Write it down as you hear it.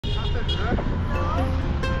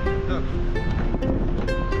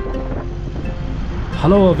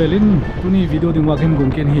Hello Velin, tuni video ding wakin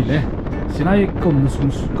gong ken hi le. Sinai kom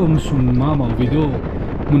sum ma video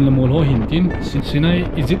mun la mol ho hin tin Sinai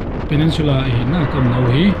Egypt Peninsula hi na kom nau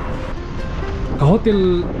hi. Ka hotel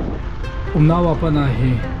umnawa pa na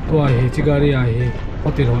hi to hi chigari hi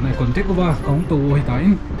hotel ho na contact wa kaung to hi ta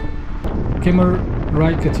in. Camel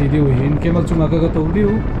ride ka chi diu hin camel chunga ka to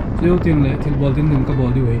diu leo tin le thil bol din ning ka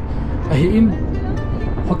bol diu hi. A hi in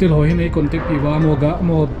hotel ho hin ei contact pi wa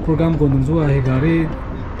mo program ko nung zuwa hi gari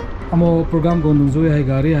amo program ko nung zuwa hi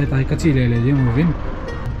gari ai tai ka chi le je mo vin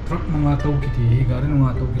truck nunga to ki thi hi gari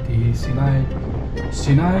nunga to ki thi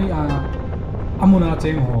Sinai amuna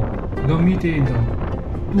cheng ho gami te in jong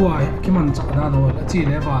tua ki man cha na no la chi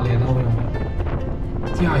le ba le no yo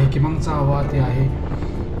ti ai ki mang cha wa ti ai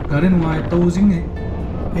gari nunga to jing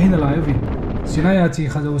he na la vin Sinai a chi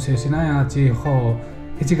khajo se Sinai a chi ho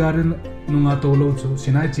hi gari nunga to lo chu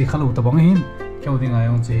Sinai chi khalo ta bang hin kyau ding ai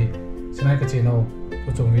ong chi Sinai ka chi no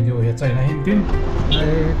to chung video he chai na hin tin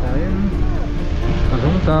ai ta in ka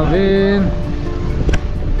rong ta vin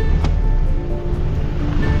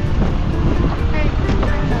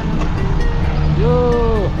yo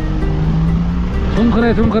thum khare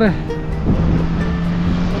ka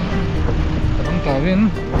rong ta vin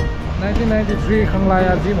 1993 khang lai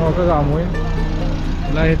a jim ho ka ga moi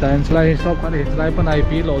lai ta in slai stop ka ni slai pa nai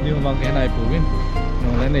pi lo ni mang ke nai pu win no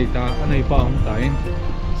lai nei ta anei pa hong ta in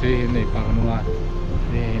se nei pa ka nuwa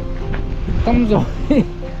ni tam zo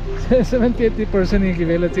 70-80% ni ki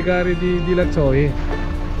vela chigari di lak choi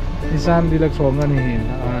isan di lak chong ani hin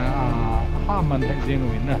ha man thai jeng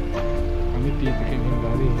win na ami ti ti ke hin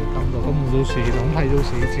gari tam do ko mu zo se dong thai zo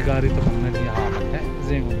se chigari to man ni ha man thai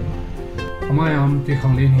jeng amai am ti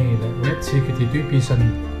khang len hi le vet se ki ti pi san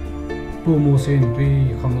pu mo sen pi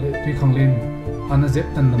khang len ana zet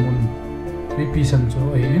tan namun pi san cho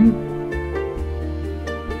hin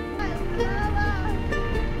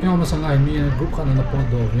yo masang ai mi group khan na pod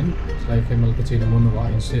do win sai camel ka chi namun wa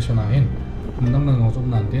in station a hin nang nang ngom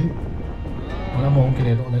nan tin ala mo ki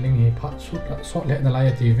le do na ning hi phat sut la so le na lai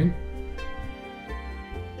ti win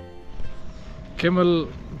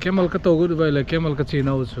camel ka to good vai le camel ka chi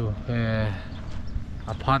nau chu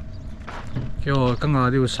a phat kyo ka nga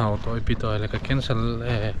diu sao to pi to le ka cancel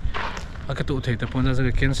a ka tu thei ta pon za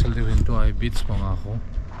ka cancel diu hin to ai beach ko nga ho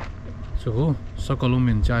chu so kolum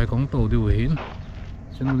min chai kong to diu hin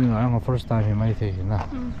sino ding ai nga first time hi mai thei na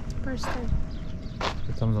First time.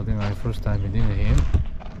 tam zo ding ai first time ding hin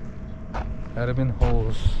Arabian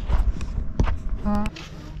house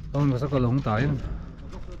ông sa kolong ta in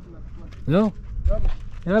yo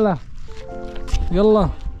yalla yalla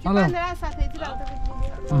ala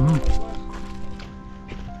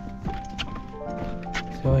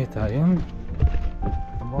rồi tại em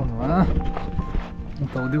bon quá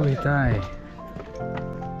tàu đi về tai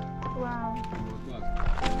Wow.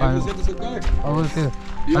 Oh, okay.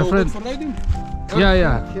 My friend.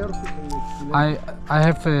 Yeah. I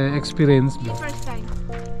have experience. The first time.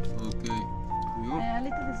 Okay. You? A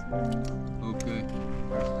little this one. Okay.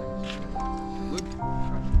 Good.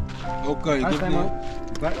 Okay, First good time now.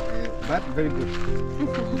 but very good.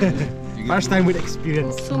 First time with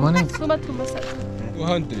experience. Money? So much to massage.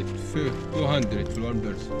 200 for one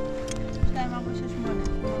person. Time I wish is more.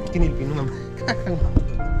 Kinil pinunam.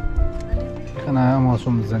 Can I almost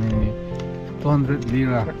from Zani 200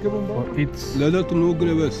 lira for each. لا لا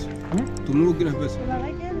تنوقنا بس. تنوقنا بس.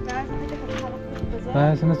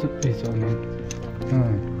 سنة ايش يعني؟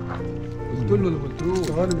 قلت له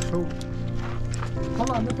البترول. هذا مش هو.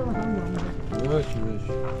 ماشي.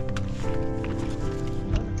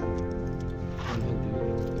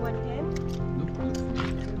 One hand.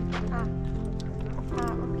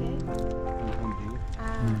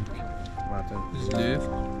 Okay. This left.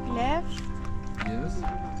 Left. Yes.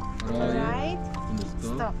 Right.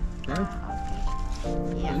 Stop. Okay.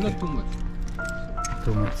 Yeah. Not too much.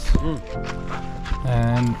 Too much.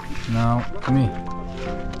 And now me.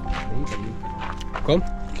 Come.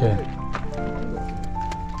 Okay.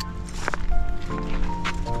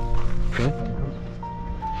 Okay.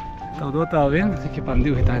 Tàu đua tàu bên thì cái bàn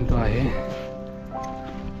điều hiện tại tôi ấy.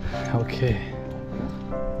 Okay.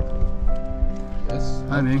 Yes.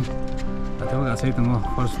 Anh em. Tahu gak sih tunggu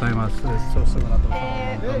first time as so na to.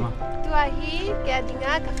 Tuahi kaya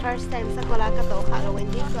dinga ka first time sa kola ka to khalo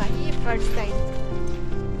wendi tuahi first time.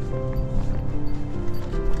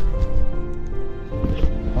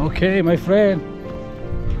 Okay, my friend.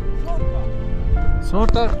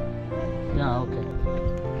 Sorta. Yeah, okay.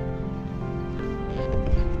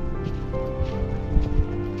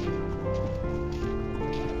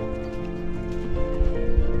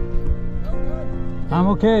 I'm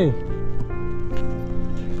okay.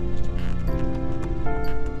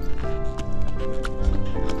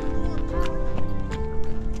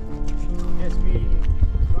 Yes, we.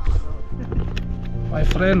 My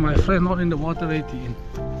friend, not in the water 18.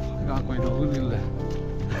 Gak quay đầu hơn lại.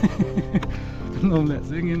 Nôm lại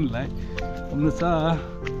dễ nghiên lại. Hôm nay sa,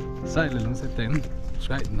 sai là nó sẽ tên.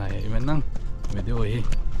 Sai này mình năng video ấy.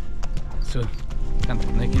 So, kan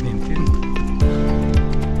này cái nhìn tin.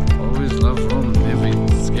 Always love from David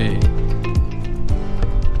Skay.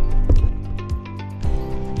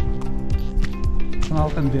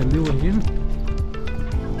 Ngao cần về lưu hiến.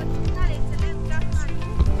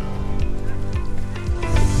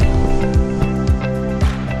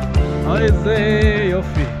 Ôi dê,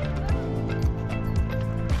 yofi.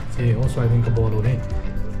 Thì hôm xoay đến cái bộ rồi đấy.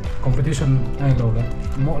 Competition ai lâu đó.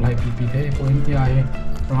 Mỗi lại bị thế, point thì ai.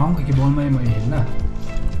 Round cái ball mai mai hiện na.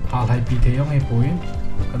 Hà lại bị thế ông hay point.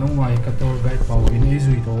 Cái nó ngoài cái tôi guide bảo in ấy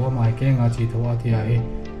duy thua mà cái ngã chỉ thua thì ai.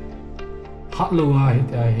 Hát lâu ai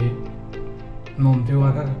thì ai. Nôm tiêu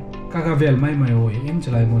các vel mai mai oi in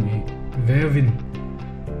chalai mon hi vevin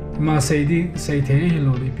ma sei the hi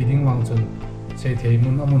lo li piding wang chun sei the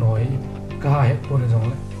mun amun hoi ka he pon jong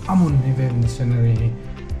le amun ni vevin scenery hi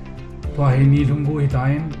to hi ni lum go hi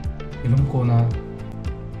time ilum ko na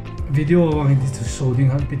video wang hi tu so ding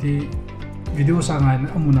han piti video sangai na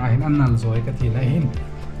amuna hin annal zoi ka ti la hin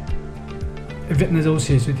event na zo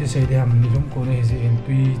se su ti sei de ham ni lum ko na hi je in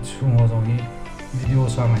tui chung ho jong hi video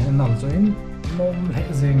sangai annal zo in mom lại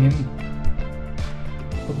dừng in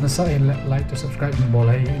cũng là sai like to subscribe mình bỏ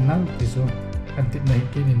lại năng thì số anh tiếp này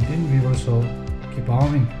cái niềm tin vì bao số cái báo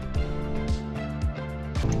mình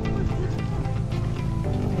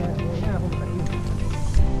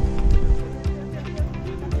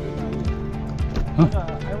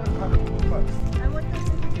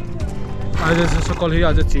ai giờ sẽ có khi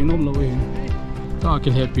ai giờ chỉ nôm lâu in ta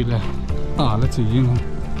cái happy là là chỉ in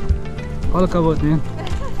có là cái vật này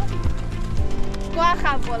qua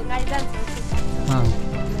khảo bol ngay dân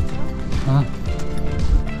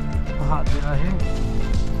hạt gì à hết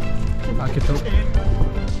cái tục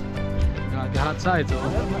cái hạt sai chỗ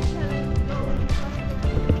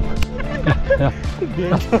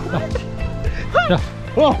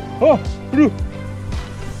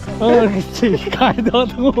chỉ cài đó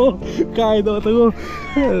thôi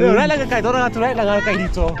Điều đấy là cái cày tốt ra, chỗ đấy là cái cày đi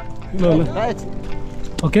chỗ.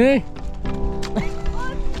 Ok.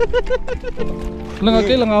 Là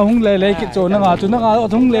cái là ngào hung lề lề cái chỗ nó ngào chỗ nó ngào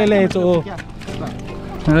hung lề lề chỗ.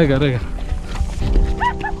 Đây kìa.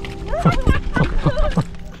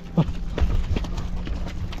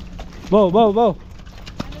 Bao.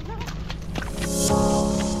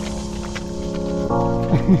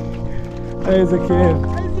 Đây là kia.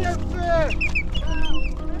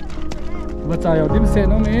 Và chạy ở điểm xe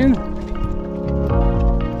nó mình.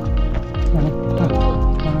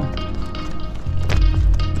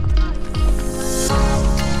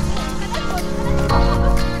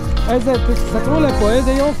 Ese sacrole poi è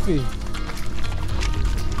dei offi.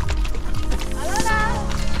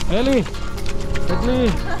 Eli. Eli.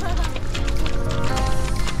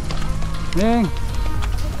 Neng.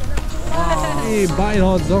 Ei bai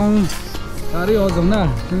ho zong. Ari ho zong na.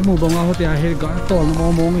 Cái mù bông ao thì ai gọi to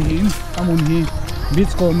nó mò mi hin. Amun hi.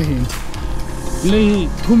 Beach ko mi hin. Lei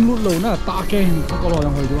thum lu lo na ta ke hin. Ko lo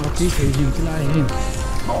yang hoi do ti ke hin ti lai hin.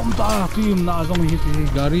 Om ta tim na zong hi ti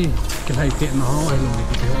gari. Cái này tiện nó hay luôn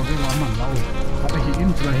thì cái họ cái làm mặn lâu họ phải hiện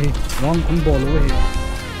là hi long cũng bò lối hi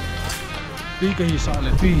tuy cái sao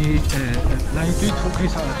là tuy này tuy thuốc hay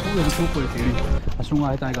sao là thuốc là thuốc bởi thì xung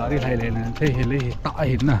ai tại gari hay lên thế hi lấy tạ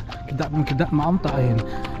hiện nè cái đạn mắm tạ hiện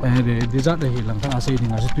để ra đây làm thằng xây thì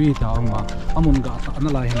ngay tuy tao mà amun gà tạ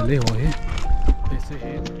nó lại hiện lấy hồi để xây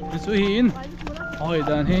để xây hiện hồi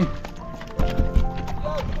đàn hi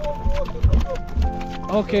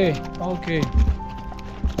ok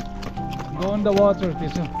Go on the water,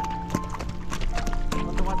 Tisu.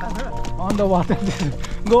 On the water.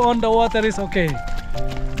 Go on the water is okay.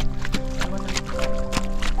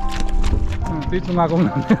 Tisu nga kung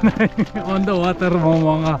on the water mo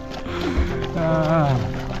mga.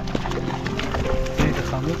 Okay,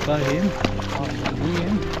 kasamot kain.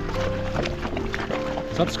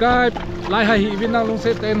 Subscribe, like hay hibin na lung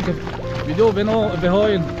seten video beno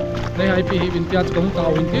behoin. Nay hay pi hibin piat kung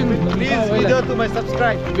tawin din. Please video to my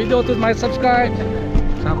subscribe. Video to my subscribe.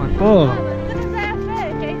 Sabat po.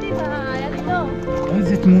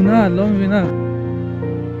 Exit muna, long na.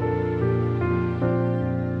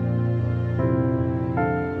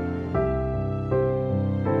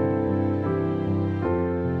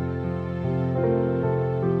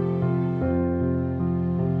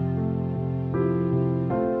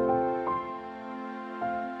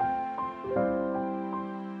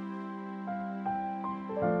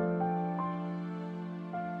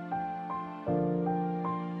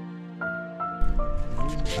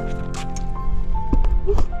 ai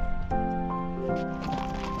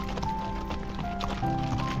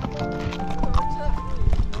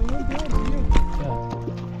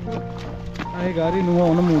gari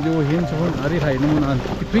nungo na mu jo hin so gari thai na mun an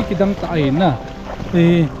tui kidang ta hin na e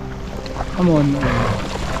amon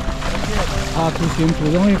a tu sim tu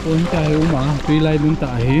long hi kon ta hu ma tui lai nun ta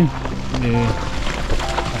hi e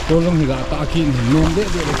to long hi ga ta ki nom de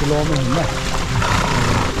lo ma hin na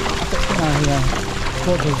ta hi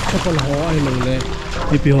ko de chapal ho ai lo le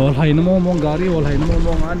ni pi ho thai na mo mong gari ho thai na mo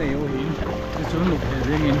mong an e ho hin ti chun lu he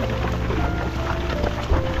reng in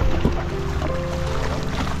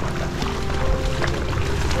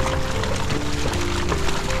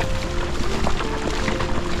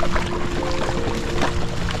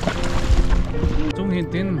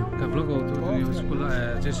tin ka vlog o tu school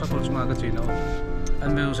je sakol chunga ka chino an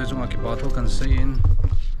me se chunga ki patho kan sein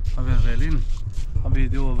ave velin a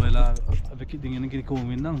video vela ave ki ding in ki ko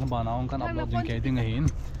min nang ba na on kan upload ding ke ding hin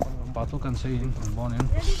patho kan sein bonin